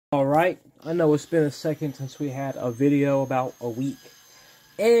Alright, I know it's been a second since we had a video, about a week.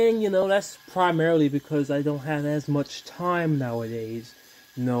 And, that's primarily because I don't have as much time nowadays.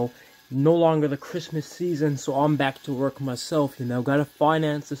 No longer the Christmas season, so I'm back to work myself, Gotta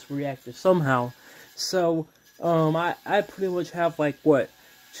finance this reactor somehow. So, I pretty much have,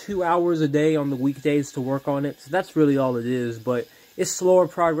 2 hours a day on the weekdays to work on it. So that's really all it is, but it's slower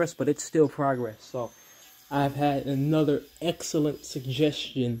progress, but it's still progress. So, I've had another excellent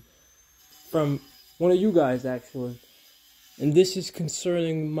suggestion from one of you guys, actually. And this is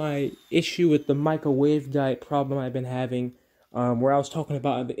concerning my issue with the microwave diet problem I've been having, where I was talking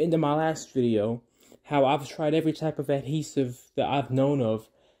about at the end of my last video, how I've tried every type of adhesive that I've known of,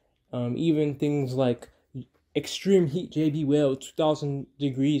 even things like extreme heat JB Weld, 2000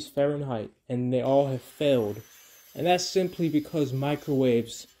 degrees Fahrenheit, and they all have failed. And that's simply because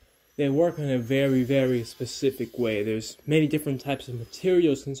microwaves, they work in a very, very specific way. There's many different types of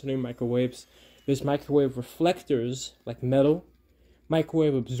materials concerning microwaves. There's microwave reflectors, like metal,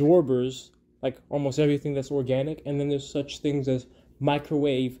 microwave absorbers, like almost everything that's organic, and then there's such things as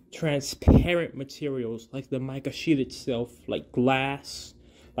microwave transparent materials, like the mica sheet itself, like glass,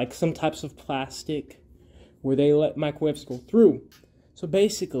 like some types of plastic, where they let microwaves go through. So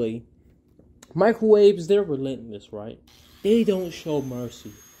basically, microwaves, they're relentless, right? They don't show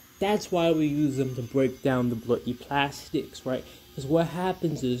mercy. That's why we use them to break down the bloody plastics, right? Because what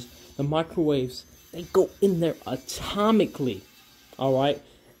happens is the microwaves, they go in there atomically, all right?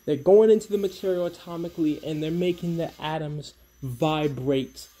 They're going into the material atomically, and they're making the atoms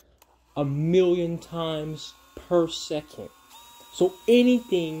vibrate 1,000,000 times per second. So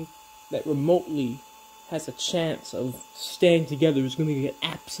anything that remotely has a chance of staying together is going to get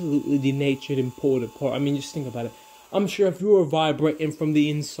absolutely denatured and pulled apart. I mean, just think about it. I'm sure if you were vibrating from the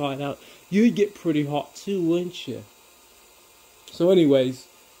inside out, you'd get pretty hot too, wouldn't you? So anyways,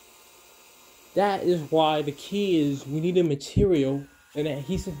 that is why the key is we need a material, an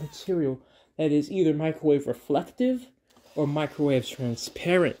adhesive material, that is either microwave reflective or microwave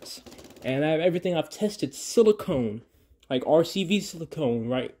transparent. And everything I've tested, silicone, like RCV silicone,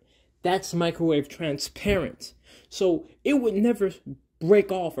 right? That's microwave transparent. So it would never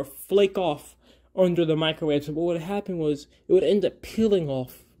break off or flake off under the microwave. So what would happen was it would end up peeling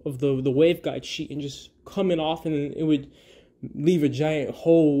off of the waveguide sheet and just coming off, and it would leave a giant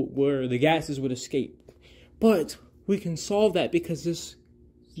hole where the gases would escape. But we can solve that because this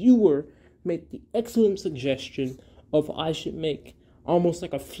viewer made the excellent suggestion of I should make almost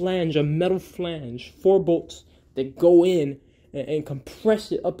like a flange, a metal flange, 4 bolts that go in and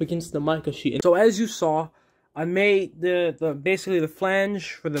compress it up against the mica sheet. And so as you saw, I made basically the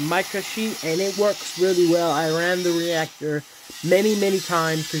flange for the mica sheet, and it works really well. I ran the reactor many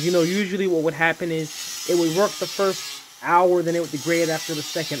times, because usually what would happen is it would work the first hour, then it would degrade after the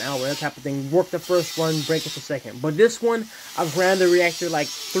second hour, that type of thing. Work the first one, break it the second. But this one, I've ran the reactor like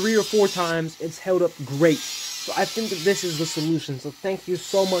 3 or 4 times. It's held up great. So I think that this is the solution. So thank you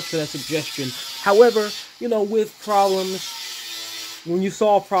so much for that suggestion. However, with problems, when you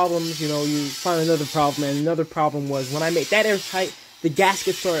solve problems, you find another problem, and another problem was when I made that airtight, the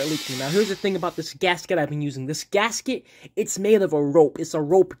gasket started leaking. Now, here's the thing about this gasket I've been using. This gasket, it's made of a rope. It's a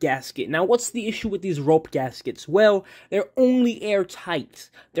rope gasket. Now, what's the issue with these rope gaskets? Well, they're only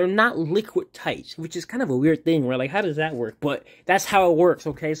airtight. They're not liquid tight, which is kind of a weird thing, right? Like, how does that work? But that's how it works,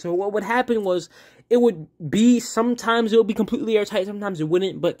 okay? So what would happen was, it would be, sometimes it would be completely airtight, sometimes it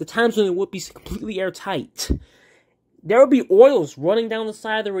wouldn't, but the times when it would be completely airtight, there would be oils running down the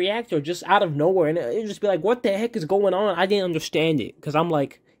side of the reactor just out of nowhere, and it would just be like, what the heck is going on? I didn't understand it, because I'm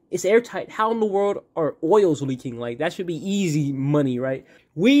like, it's airtight. How in the world are oils leaking? Like, that should be easy money, right?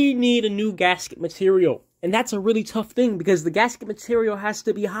 We need a new gasket material, and that's a really tough thing, because the gasket material has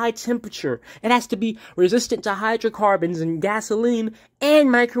to be high temperature. It has to be resistant to hydrocarbons and gasoline,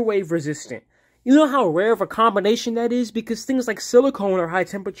 and microwave resistant. You know how rare of a combination that is? Because things like silicone are high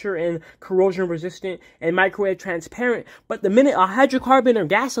temperature and corrosion resistant and microwave transparent. But the minute a hydrocarbon or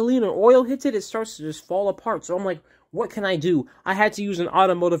gasoline or oil hits it, it starts to just fall apart. So I'm like, what can I do? I had to use an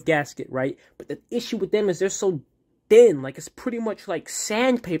automotive gasket, right? But the issue with them is they're so thin. Like, it's pretty much like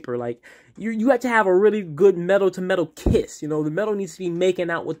sandpaper. Like, you have to have a really good metal-to-metal kiss. The metal needs to be making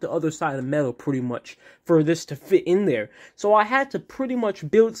out with the other side of the metal, pretty much, for this to fit in there. So I had to pretty much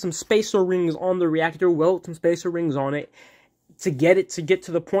build some spacer rings on the reactor, weld some spacer rings on it, to get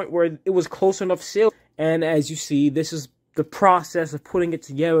to the point where it was close enough seal. And as you see, this is the process of putting it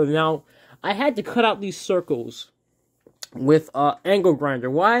together. Now, I had to cut out these circles with an angle grinder.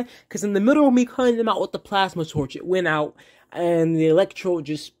 Why? Because in the middle of me cutting them out with the plasma torch, it went out, and the electrode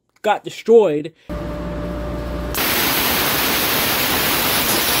just got destroyed.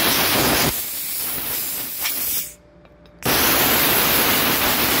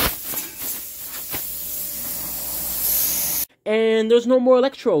 there's no more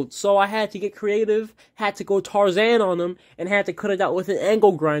electrodes. So I had to get creative, had to go Tarzan on them, and had to cut it out with an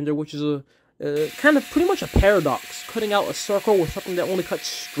angle grinder, which is a kind of pretty much a paradox. Cutting out a circle with something that only cuts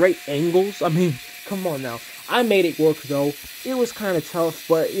straight angles. I mean, come on now. I made it work, though. It was kind of tough,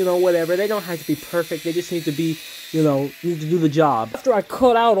 but, you know, whatever. They don't have to be perfect. They just need to be, you know, need to do the job. After I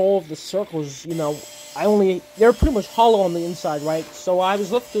cut out all of the circles, you know, they're pretty much hollow on the inside, right? So I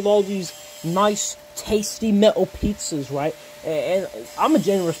was left with all these nice, tasty metal pizzas, right? And I'm a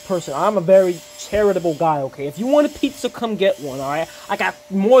generous person. I'm a very charitable guy, okay? If you want a pizza, come get one, alright? I got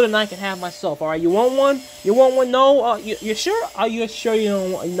more than I can have myself, alright? You want one? You want one? No? You sure? Are you sure you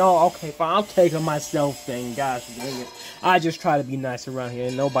don't want? No? Okay, fine. I'll take it myself then. Gosh dang it. I just try to be nice around here,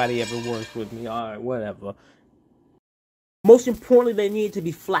 and nobody ever works with me. Alright, whatever. Most importantly, they need to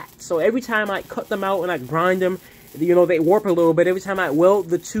be flat. So every time I cut them out and I grind them, you know, they warp a little bit. Every time I weld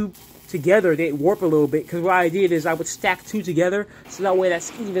the two together, they warp a little bit, because what I did is I would stack two together, so that way that's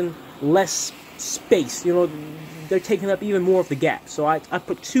even less space, you know, they're taking up even more of the gap. So I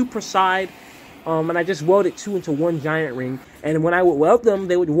put two per side, and I just welded two into one giant ring, and when I would weld them,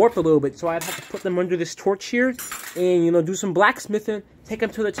 they would warp a little bit, so I'd have to put them under this torch here, and, you know, do some blacksmithing, take them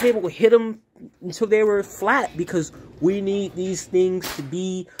to the table, hit them until they were flat, because we need these things to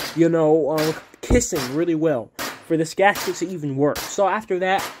be, you know, kissing really well, for this gasket to even work. So after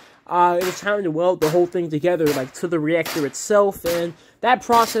that, it was time to weld the whole thing together, like, to the reactor itself, and that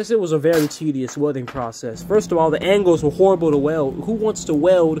process, it was a very tedious welding process. First of all, the angles were horrible to weld. Who wants to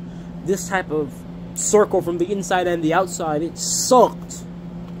weld this type of circle from the inside and the outside? It sucked.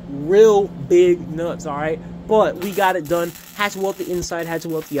 Real big nuts, alright? But we got it done. Had to weld the inside, had to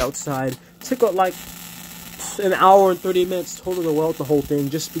weld the outside. Took up, like, an hour and 30 minutes total to weld the whole thing,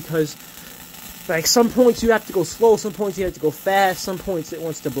 just because, like, some points you have to go slow, some points you have to go fast, some points it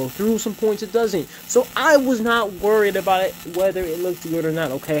wants to blow through, some points it doesn't. So I was not worried about it, whether it looked good or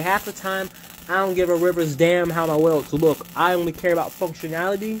not, okay? Half the time, I don't give a river's damn how my welds look. I only care about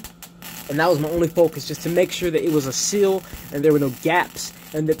functionality, and that was my only focus, just to make sure that it was a seal, and there were no gaps,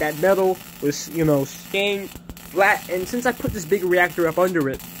 and that that metal was, you know, staying flat. And since I put this big reactor up under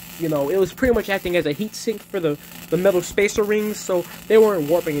it, you know, it was pretty much acting as a heat sink for the metal spacer rings, so they weren't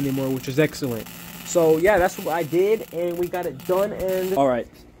warping anymore, which is excellent. So yeah, that's what I did, and we got it done. And alright,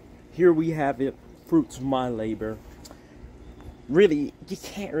 here we have it, fruits of my labor. Really, you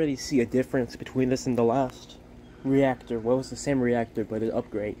can't really see a difference between this and the last reactor. Well, it's the same reactor, but an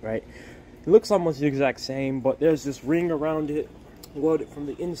upgrade, right? It looks almost the exact same, but there's this ring around it, welded from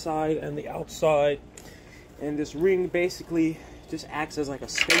the inside and the outside, and this ring basically just acts as like a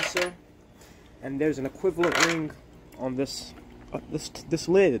spacer, and there's an equivalent ring on this this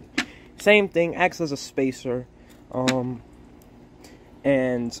lid. Same thing, acts as a spacer,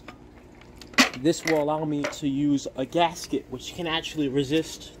 and this will allow me to use a gasket which can actually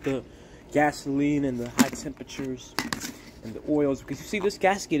resist the gasoline and the high temperatures and the oils, because you see this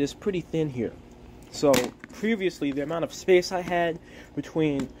gasket is pretty thin here. So previously, the amount of space I had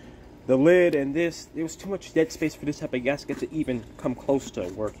between the lid and this, there was too much dead space for this type of gasket to even come close to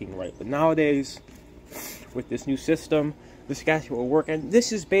working right. But nowadays, with this new system, this gasket will work. And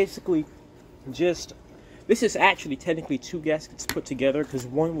this is basically just, this is actually technically two gaskets put together, because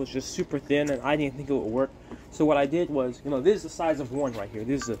one was just super thin and I didn't think it would work. So what I did was, you know, this is the size of one right here.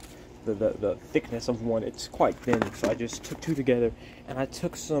 This is the thickness of one. It's quite thin. So I just took two together, and I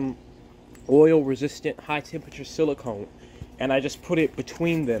took some oil resistant high temperature silicone, and I just put it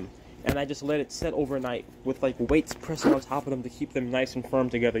between them, and I just let it set overnight with like weights pressing on top of them to keep them nice and firm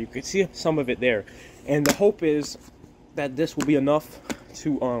together. You can see some of it there, and the hope is that this will be enough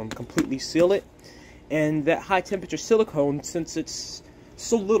to completely seal it. And that high temperature silicone, since it's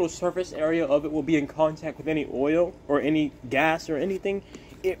so little surface area of it will be in contact with any oil or any gas or anything,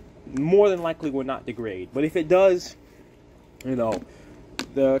 it more than likely will not degrade. But if it does, you know,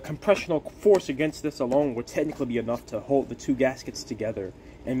 the compressional force against this alone would technically be enough to hold the two gaskets together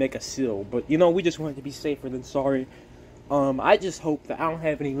and make a seal. But, you know, we just wanted to be safer than sorry. I just hope that I don't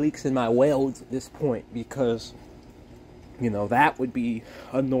have any leaks in my welds at this point, because, you know, that would be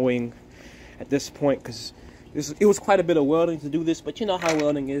annoying at this point, because it was quite a bit of welding to do this. But you know how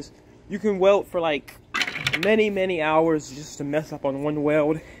welding is. You can weld for like many hours just to mess up on one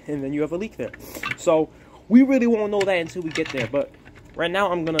weld, and then you have a leak there. So we really won't know that until we get there. But right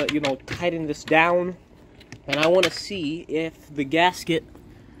now I'm gonna, you know, tighten this down, and I want to see if the gasket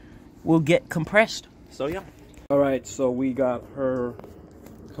will get compressed. So yeah. Alright, so we got her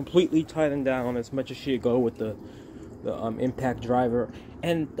completely tightened down as much as she'd go with the impact driver,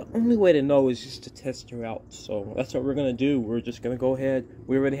 and the only way to know is just to test her out. So that's what we're gonna do. We're just gonna go ahead,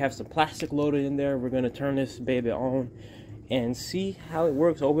 we already have some plastic loaded in there, we're gonna turn this baby on, and see how it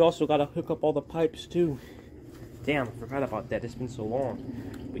works. Oh, we also gotta hook up all the pipes too. Damn, I forgot about that. It's been so long.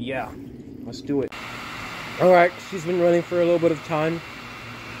 But yeah, let's do it. Alright, she's been running for a little bit of time.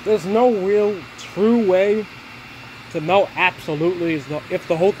 There's no real true way to know absolutely if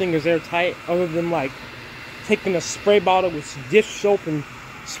the whole thing is airtight, other than like taking a spray bottle with dish soap and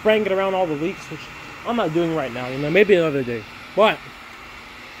spraying it around all the leaks, which I'm not doing right now, you know, maybe another day. But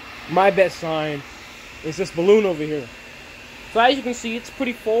my best sign is this balloon over here. So as you can see, it's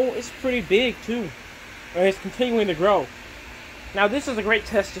pretty full, it's pretty big too, and it's continuing to grow. Now this is a great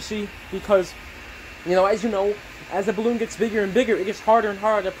test to see because, you know, as the balloon gets bigger and bigger, it gets harder and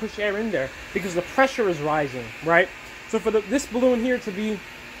harder to push air in there because the pressure is rising, right? So for this balloon here to be,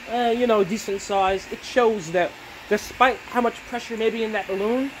 you know, decent size, it shows that despite how much pressure may be in that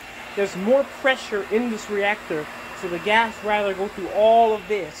balloon, there's more pressure in this reactor, so the gas rather go through all of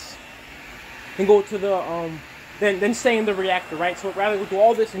this and go to the, then stay in the reactor, right? So it rather go through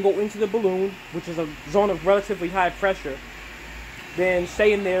all this and go into the balloon, which is a zone of relatively high pressure, than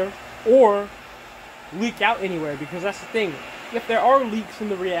stay in there or leak out anywhere, because that's the thing. If there are leaks in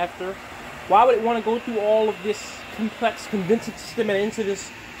the reactor, why would it want to go through all of this complex condensing system and into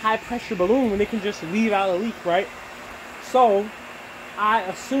this high pressure balloon when they can just leave out a leak, right? So I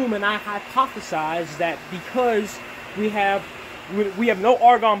assume and I hypothesize that because we have no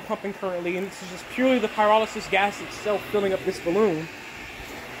argon pumping currently, and this is just purely the pyrolysis gas itself filling up this balloon,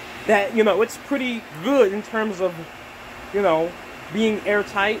 that, you know, it's pretty good in terms of, you know, being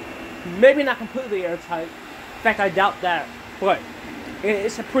airtight. Maybe not completely airtight. In fact, I doubt that, but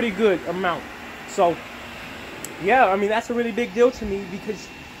it's a pretty good amount. So yeah, I mean, that's a really big deal to me because,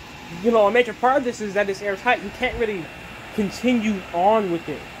 you know, a major part of this is that it's airtight. You can't really continue on with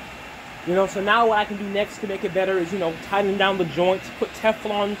it, you know. So now what I can do next to make it better is, you know, tighten down the joints, put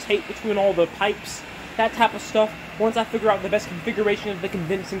Teflon tape between all the pipes, that type of stuff. Once I figure out the best configuration of the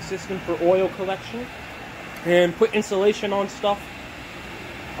condensing system for oil collection, and put insulation on stuff,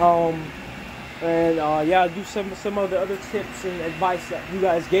 yeah, do some of the other tips and advice that you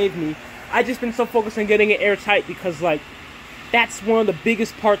guys gave me. I just been so focused on getting it airtight because, like, that's one of the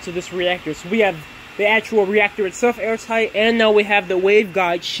biggest parts of this reactor. So we have the actual reactor itself airtight, and now we have the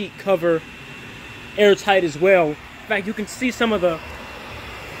waveguide sheet cover airtight as well. In fact, you can see some of the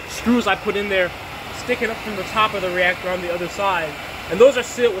screws I put in there sticking up from the top of the reactor on the other side, and those are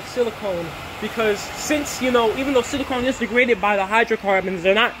sealed with silicone because, since, you know, even though silicone is degraded by the hydrocarbons,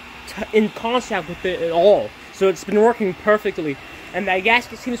 they're not in contact with it at all. So it's been working perfectly, and that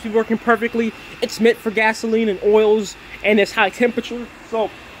gasket seems to be working perfectly. It's meant for gasoline and oils, and it's high temperature. So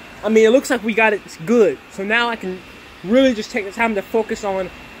I mean, it looks like we got it good. So now I can really just take the time to focus on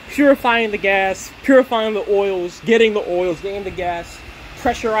purifying the gas, purifying the oils, getting the gas,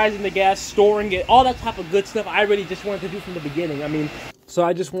 pressurizing the gas, storing it, all that type of good stuff I really just wanted to do from the beginning. I mean, so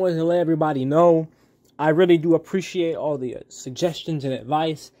I just wanted to let everybody know I really do appreciate all the suggestions and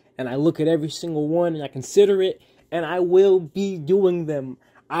advice, and I look at every single one and I consider it, and I will be doing them.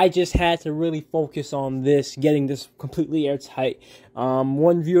 I just had to really focus on this, getting this completely airtight.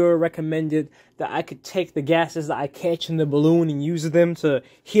 One viewer recommended that I could take the gases that I catch in the balloon and use them to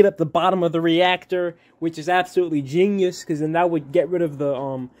heat up the bottom of the reactor, which is absolutely genius, because then that would get rid of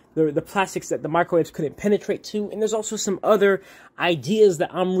the plastics that the microwaves couldn't penetrate to. And there's also some other ideas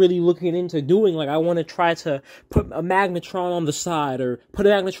that I'm really looking into doing. Like, I want to try to put a magnetron on the side, or put a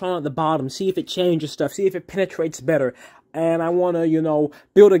magnetron at the bottom, see if it changes stuff, see if it penetrates better. And I want to, you know,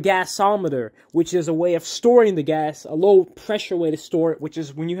 build a gasometer, which is a way of storing the gas, a low pressure way to store it, which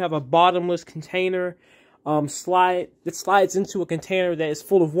is when you have a bottomless container, it slides into a container that is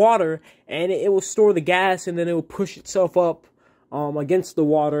full of water, and it will store the gas, and then it will push itself up against the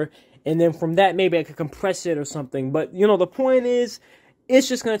water, and then from that maybe I could compress it or something. But, you know, the point is, it's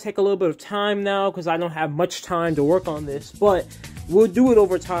just going to take a little bit of time now because I don't have much time to work on this, but we'll do it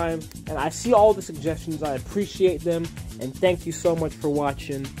over time. And I see all the suggestions, I appreciate them, and thank you so much for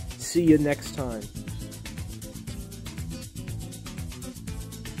watching. See you next time.